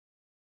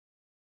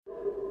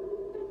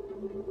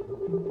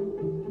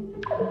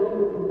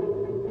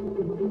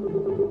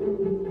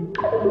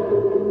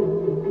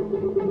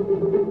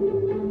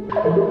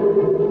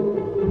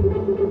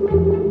Hello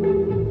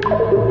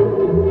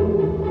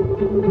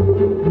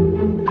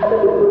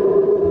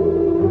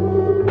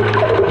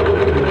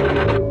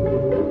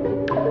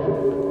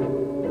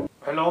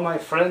my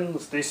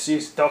friends, this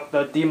is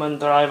Dr.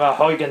 DemonDriver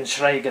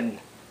Heugenschreigen,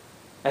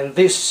 and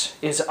this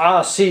is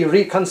RC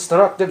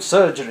reconstructive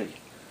surgery.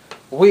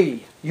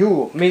 We,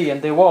 you, me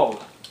and the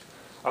wall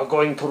are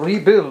going to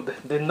rebuild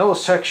the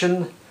nose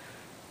section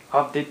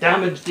of the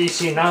damaged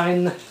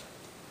DC-9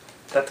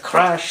 that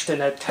crashed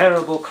in a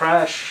terrible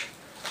crash,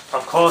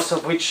 of course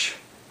of which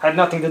had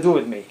nothing to do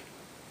with me.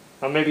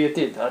 Or maybe it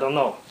did, I don't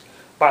know.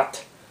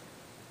 But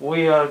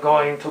we are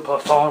going to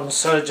perform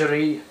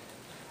surgery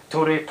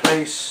to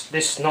replace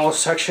this nose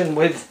section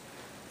with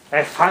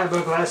a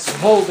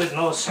fiberglass molded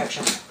nose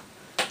section.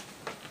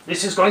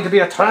 This is going to be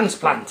a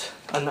transplant,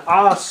 an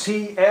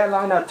RC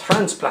airliner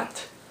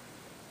transplant.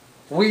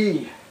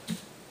 We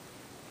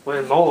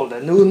will mold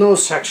a new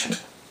nose section,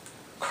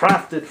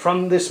 crafted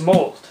from this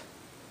mold,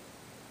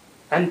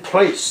 and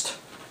placed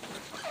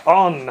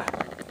on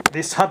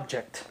the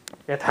subject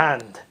at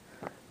hand,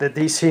 the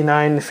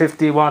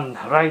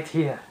DC-9-51, right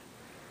here.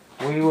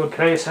 We will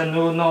place a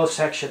new nose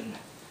section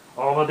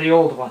over the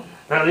old one.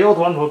 Now the old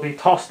one will be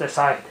tossed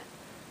aside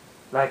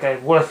like a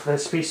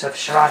worthless piece of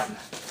slime.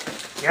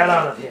 Get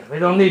out of here, we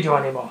don't need you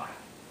anymore.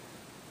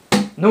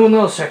 New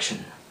nose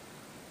section.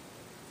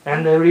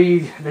 And the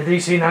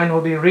DC-9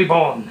 will be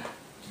reborn.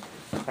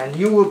 And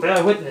you will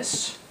bear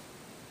witness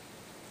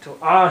to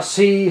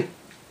RC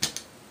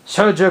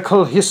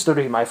surgical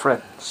history, my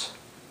friends.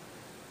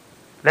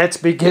 Let's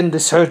begin the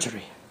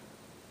surgery.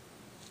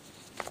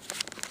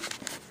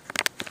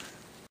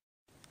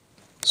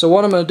 So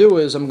what I'm going to do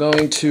is I'm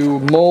going to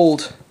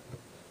mold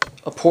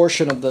a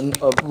portion of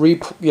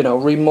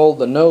remold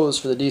the nose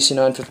for the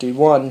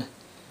DC-9-51,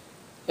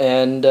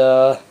 and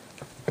I'm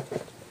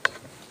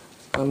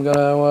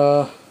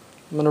gonna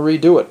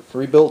redo it,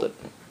 rebuild it.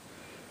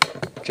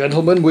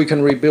 Gentlemen, we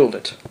can rebuild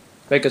it,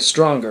 make it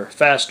stronger,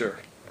 faster,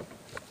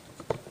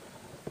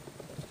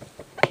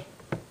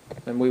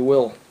 and we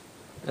will.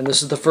 And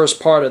this is the first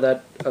part of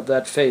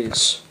that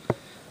phase.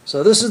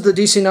 So this is the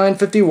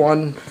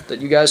DC-9-51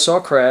 that you guys saw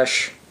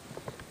crash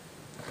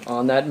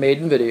on that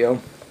maiden video,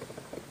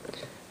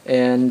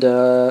 and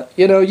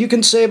you know, you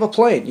can save a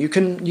plane. You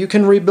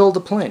can rebuild a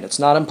plane. It's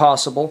not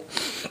impossible.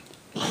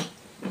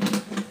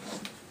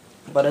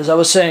 But as I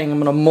was saying,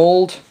 I'm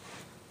going to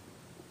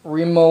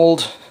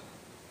remold,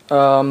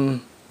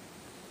 you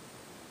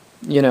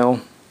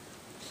know,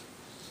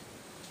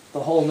 the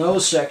whole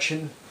nose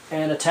section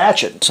and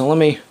attach it. So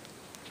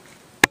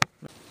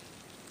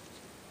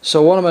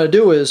So what I'm going to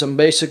do is I'm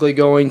basically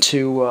going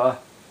to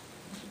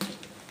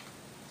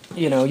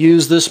you know,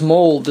 use this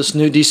mold, this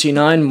new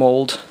DC-9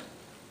 mold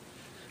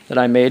that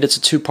I made. It's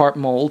a two-part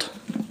mold.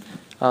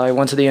 I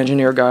went to the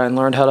engineer guy and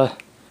learned how to,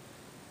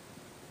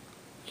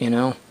 you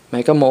know,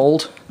 make a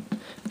mold.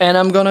 And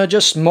I'm gonna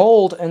just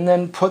mold and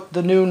then put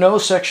the new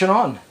nose section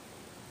on.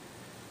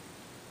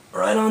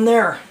 Right on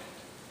there.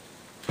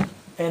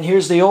 And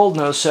here's the old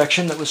nose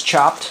section that was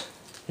chopped,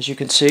 as you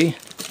can see.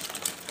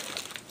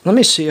 Let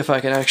me see if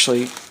I can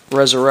actually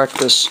resurrect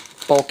this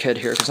bulkhead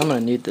here, because I'm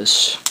gonna need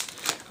this.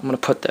 I'm going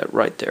to put that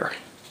right there.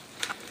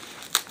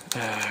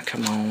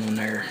 Come on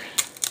there.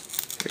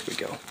 Here we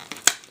go.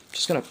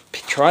 Just going to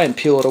try and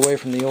peel it away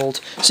from the old.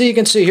 See, you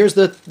can see,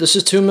 this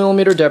is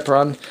 2mm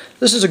Depron.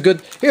 This is a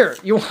good, here,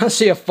 you want to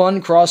see a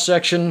fun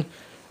cross-section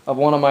of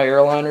one of my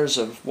airliners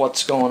of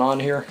what's going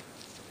on here?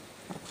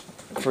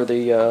 For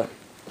the,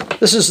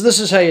 this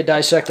is how you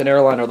dissect an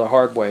airliner the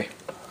hard way.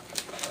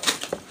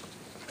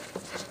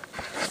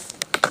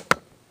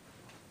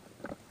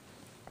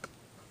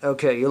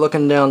 Okay, you're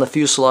looking down the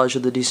fuselage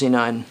of the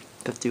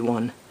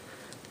DC-9-51.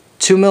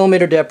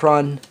 2mm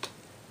Depron,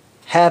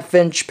 1/2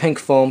 inch pink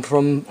foam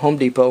from Home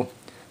Depot,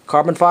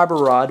 carbon fiber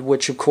rod,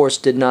 which of course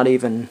didn't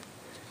even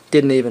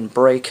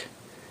break,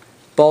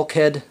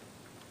 bulkhead,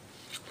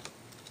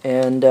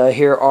 and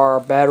here are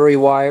battery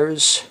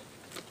wires,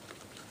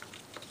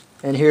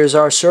 and here's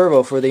our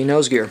servo for the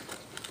nose gear.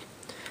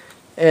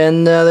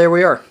 And there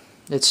we are.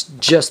 It's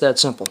just that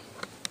simple.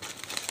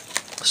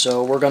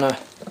 So we're gonna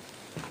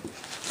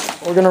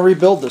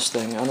rebuild this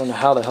thing. I don't know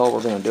how the hell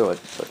we're gonna do it,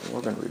 but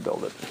we're gonna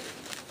rebuild it.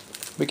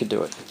 We can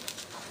do it.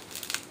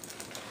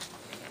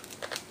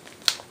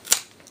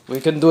 We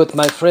can do it,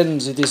 my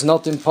friends. It is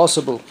not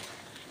impossible.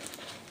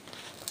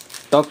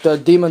 Dr.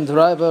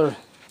 DemonDriver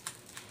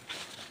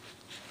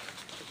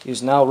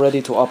is now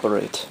ready to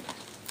operate.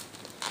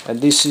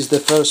 And this is the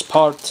first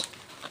part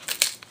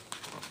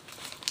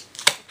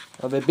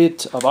of a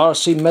bit of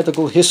RC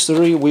medical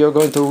history. We are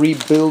going to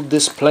rebuild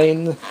this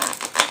plane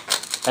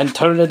and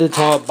turn it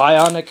into a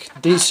bionic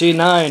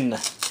DC-9.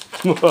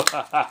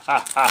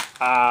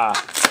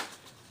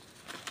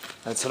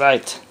 That's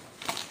right.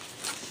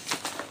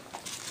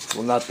 It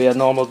will not be a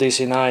normal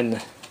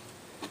DC-9.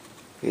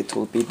 It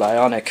will be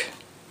bionic.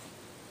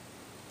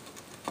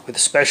 With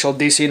special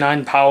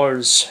DC-9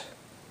 powers.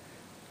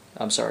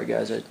 I'm sorry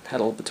guys, I had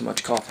a little bit too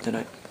much coffee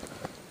tonight.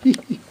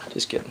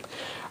 Just kidding.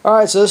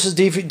 Alright, so this is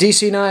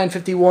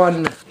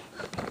DC-9-51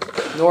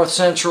 North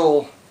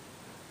Central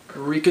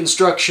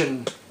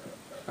reconstruction.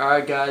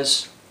 Alright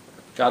guys,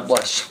 God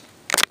bless.